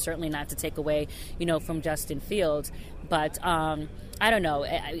coach, and certainly not to take away, from Justin Fields. But I don't know.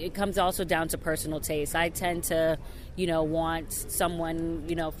 It comes also down to personal taste. I tend to, want someone,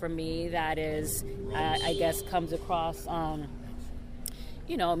 for me that is, I guess, comes across,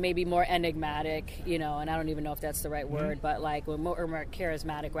 maybe more enigmatic, and I don't even know if that's the right word, but like more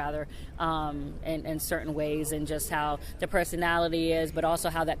charismatic rather, in certain ways, and just how the personality is, but also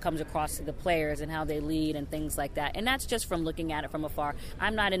how that comes across to the players and how they lead and things like that. And that's just from looking at it from afar.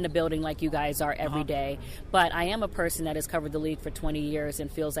 I'm not in the building like you guys are every day, but I am a person that has covered the league for 20 years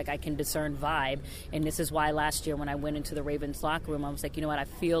and feels like I can discern vibe. And this is why last year when I went into the Ravens locker room, I was like, you know what, I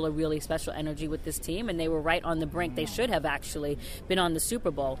feel a really special energy with this team, and they were right on the brink. They should have actually been on the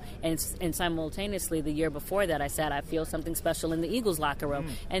Super Bowl. And simultaneously, the year before that, I said I feel something special in the Eagles locker room,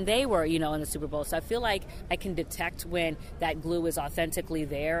 and they were, in the Super Bowl. So I feel like I can detect when that glue is authentically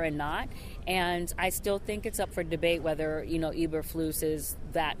there and not. And I still think it's up for debate whether, Eberflus is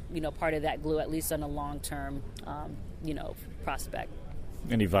that, part of that glue, at least on a long-term, prospect.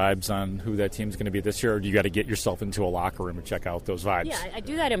 Any vibes on who that team's going to be this year, or do you got to get yourself into a locker room and check out those vibes? Yeah, I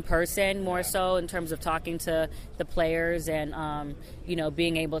do that in person more so in terms of talking to the players and,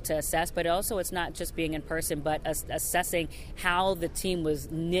 being able to assess. But also it's not just being in person, but assessing how the team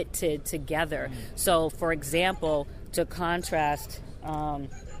was knitted together. So, for example, to contrast,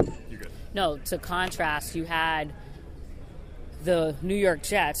 you had the New York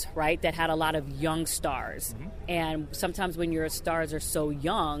Jets, right, that had a lot of young stars. And sometimes when your stars are so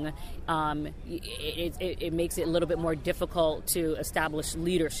young, it makes it a little bit more difficult to establish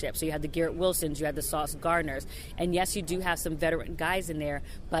leadership. So you had the Garrett Wilsons, you had the Sauce Gardners. And yes, you do have some veteran guys in there,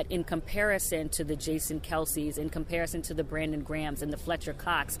 but in comparison to the Jason Kelce's, in comparison to the Brandon Grahams and the Fletcher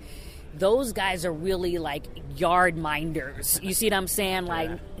Cox, those guys are really like yard minders. You see what I'm saying?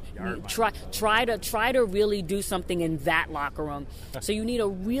 Like, try to really do something in that locker room. So you need a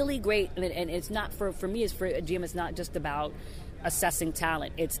really great, and it's not for me, it's for a GM, it's not just about assessing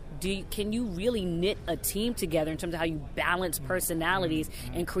talent. It's can you really knit a team together in terms of how you balance personalities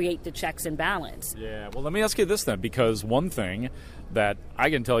and create the checks and balance. Yeah, well, let me ask you this then, because one thing that I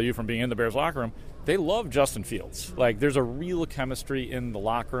can tell you from being in the Bears locker room, they love Justin Fields. Like, there's a real chemistry in the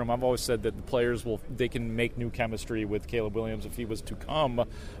locker room. I've always said that the players they can make new chemistry with Caleb Williams if he was to come.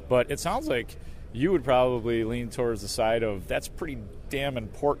 But it sounds like you would probably lean towards the side of that's pretty damn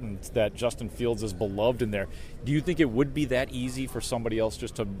important that Justin Fields is beloved in there. Do you think it would be that easy for somebody else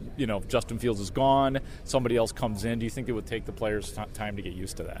just to, if Justin Fields is gone, somebody else comes in? Do you think it would take the players time to get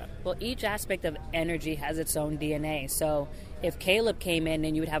used to that? Well, each aspect of energy has its own DNA. So if Caleb came in,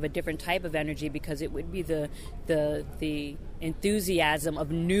 then you would have a different type of energy because it would be the enthusiasm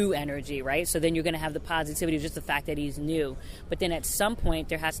of new energy, right? So then you're going to have the positivity of just the fact that he's new. But then at some point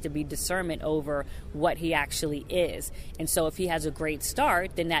there has to be discernment over what he actually is. And so if he has a great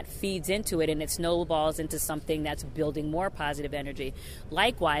start, then that feeds into it and it snowballs into something that's building more positive energy.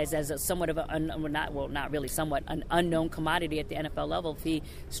 Likewise, as a somewhat of an unknown commodity at the NFL level, if he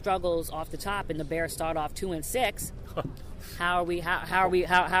struggles off the top and the Bears start off 2-6, how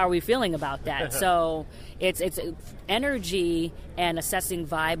are we feeling about that? So it's energy and assessing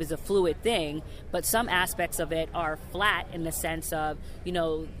vibe is a fluid thing, but some aspects of it are flat in the sense of,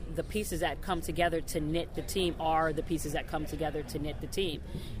 the pieces that come together to knit the team are the pieces that come together to knit the team.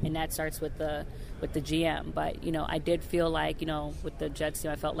 And that starts with the GM. But, I did feel like, with the Jets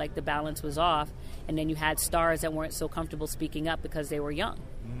team, I felt like the balance was off. And then you had stars that weren't so comfortable speaking up because they were young.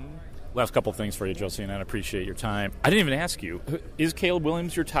 Last couple things for you, Josina, and I appreciate your time. I didn't even ask you, is Caleb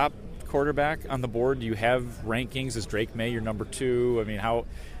Williams your top quarterback on the board? Do you have rankings? Is Drake May your number 2? I mean, how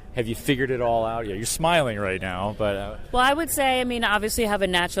have you figured it all out? Yeah, you're smiling right now, but well, I would say, obviously I have a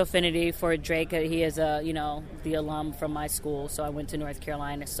natural affinity for Drake. He is the alum from my school, so I went to North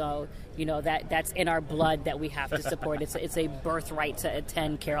Carolina. So that's in our blood that we have to support. It's a birthright to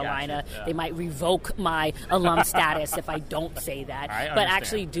attend Carolina. Gotcha. Yeah. They might revoke my alum status if I don't say that. But I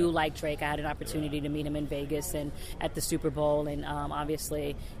actually do like Drake. I had an opportunity to meet him in Vegas and at the Super Bowl, and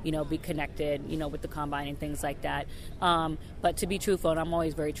obviously be connected with the combine and things like that. But to be truthful, and I'm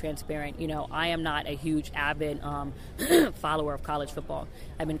always very transparent, I am not a huge avid follower of college football.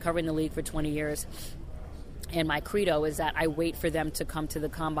 I've been covering the league for 20 years. And my credo is that I wait for them to come to the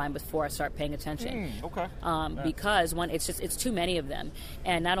combine before I start paying attention. Because one, it's too many of them.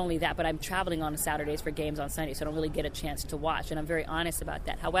 And not only that, but I'm traveling on Saturdays for games on Sunday, so I don't really get a chance to watch. And I'm very honest about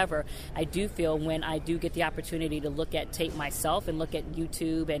that. However, I do feel when I do get the opportunity to look at tape myself and look at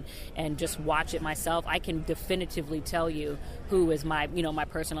YouTube and just watch it myself, I can definitively tell you who is my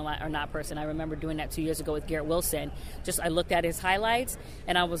personal or not person. I remember doing that 2 years ago with Garrett Wilson. I looked at his highlights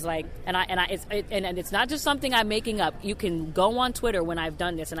and I was like, and it's not just something I'm making up. You can go on Twitter when I've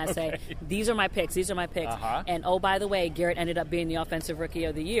done this and I say, these are my picks. And oh, by the way, Garrett ended up being the offensive rookie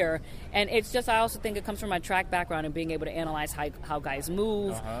of the year. And it's just, I also think it comes from my track background and being able to analyze how guys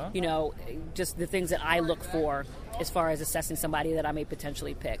move, just the things that I look for as far as assessing somebody that I may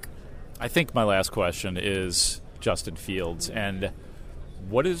potentially pick. I think my last question is Justin Fields, and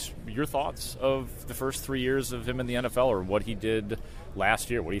what is your thoughts of the first 3 years of him in the NFL, or what he did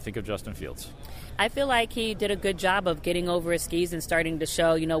last year? What do you think of Justin Fields? I feel like he did a good job of getting over his skis and starting to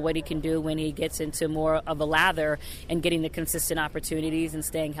show, what he can do when he gets into more of a lather and getting the consistent opportunities and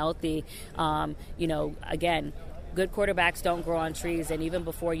staying healthy. Again, good quarterbacks don't grow on trees, and even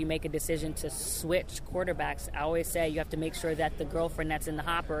before you make a decision to switch quarterbacks, I always say you have to make sure that the girlfriend that's in the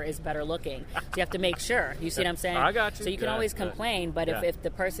hopper is better looking. So you have to make sure. You see what I'm saying? I got you. So you can always complain, but if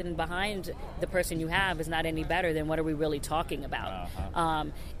the person behind the person you have is not any better, then what are we really talking about?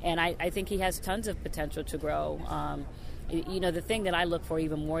 And I think he has tons of potential to grow. The thing that I look for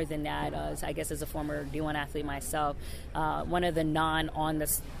even more than that is, I guess as a former D1 athlete myself, one of the on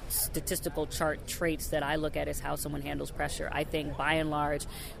the statistical chart traits that I look at is how someone handles pressure. I think by and large,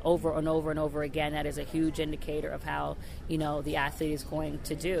 over and over and over again, that is a huge indicator of how, the athlete is going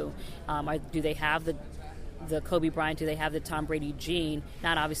to do. Do they have the Kobe Bryant, do they have the Tom Brady gene?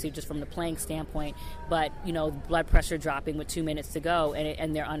 Not obviously just from the playing standpoint, but, blood pressure dropping with 2 minutes to go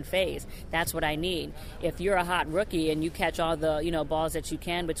and they're unfazed. That's what I need. If you're a hot rookie and you catch all the, balls that you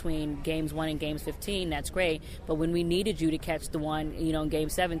can between games 1 and games 15, that's great. But when we needed you to catch the one, in game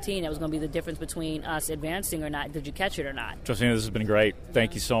 17, that was going to be the difference between us advancing or not. Did you catch it or not? Josina, this has been great.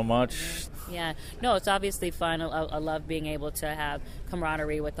 Thank you so much. Yeah. No, it's obviously fun. I love being able to have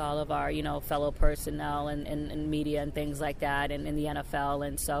camaraderie with all of our, fellow personnel and media and things like that and in the NFL.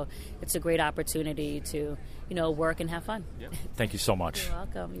 And so it's a great opportunity to, work and have fun. Yep. Thank you so much.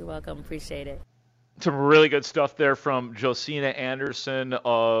 You're welcome. Appreciate it. Some really good stuff there from Josina Anderson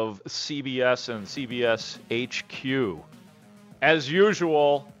of CBS and CBS HQ. As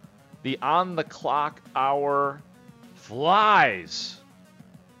usual, the on-the-clock hour flies.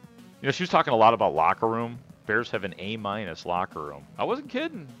 She was talking a lot about locker room. Bears have an A- locker room. I wasn't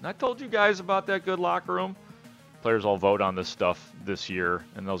kidding. I told you guys about that good locker room. Players all vote on this stuff this year,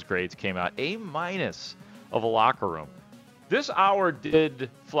 and those grades came out. A- of a locker room. This hour did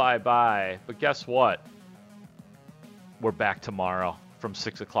fly by, but guess what? We're back tomorrow from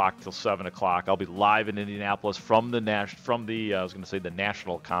 6 o'clock till 7 o'clock. I'll be live in Indianapolis from the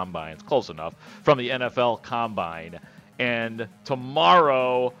National Combine. It's close enough. From the NFL Combine. And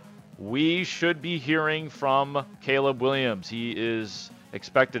tomorrow, we should be hearing from Caleb Williams. He is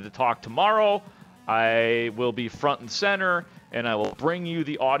expected to talk tomorrow. I will be front and center, and I will bring you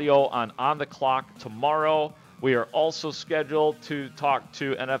the audio on the Clock tomorrow. We are also scheduled to talk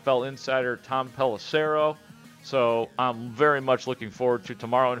to NFL insider Tom Pelissero. So I'm very much looking forward to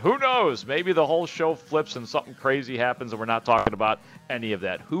tomorrow. And who knows, maybe the whole show flips and something crazy happens and we're not talking about any of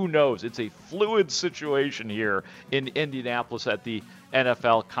that. Who knows? It's a fluid situation here in Indianapolis at the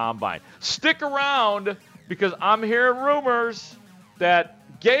NFL Combine. Stick around because I'm hearing rumors that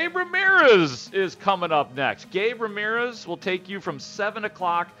Gabe Ramirez is coming up next. Gabe Ramirez will take you from 7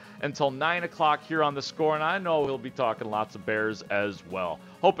 o'clock until 9 o'clock here on The Score, and I know he'll be talking lots of Bears as well.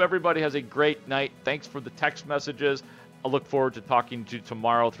 Hope everybody has a great night. Thanks for the text messages. I look forward to talking to you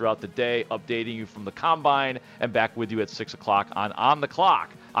tomorrow throughout the day, updating you from the Combine, and back with you at 6 o'clock on the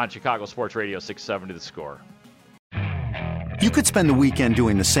Clock on Chicago Sports Radio 670 The Score. You could spend the weekend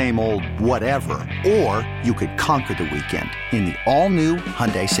doing the same old whatever, or you could conquer the weekend in the all-new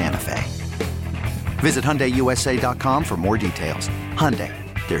Hyundai Santa Fe. Visit HyundaiUSA.com for more details. Hyundai,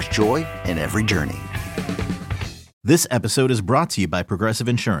 there's joy in every journey. This episode is brought to you by Progressive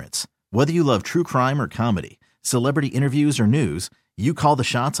Insurance. Whether you love true crime or comedy, celebrity interviews or news, you call the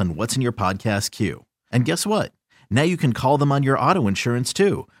shots on what's in your podcast queue. And guess what? Now you can call them on your auto insurance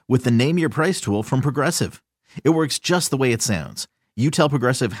too with the Name Your Price tool from Progressive. It works just the way it sounds. You tell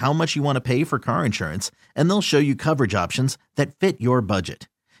Progressive how much you want to pay for car insurance, and they'll show you coverage options that fit your budget.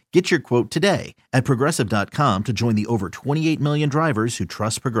 Get your quote today at Progressive.com to join the over 28 million drivers who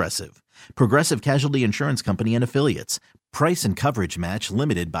trust Progressive. Progressive Casualty Insurance Company and Affiliates. Price and coverage match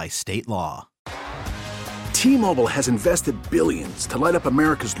limited by state law. T-Mobile has invested billions to light up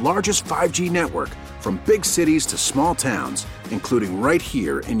America's largest 5G network, from big cities to small towns, including right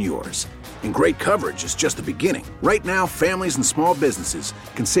here in yours. And great coverage is just the beginning. Right now, families and small businesses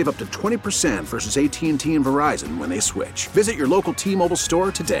can save up to 20% versus AT&T and Verizon when they switch. Visit your local T-Mobile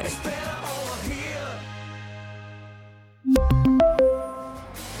store today.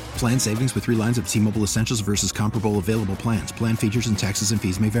 Plan savings with 3 lines of T-Mobile Essentials versus comparable available plans. Plan features and taxes and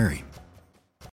fees may vary.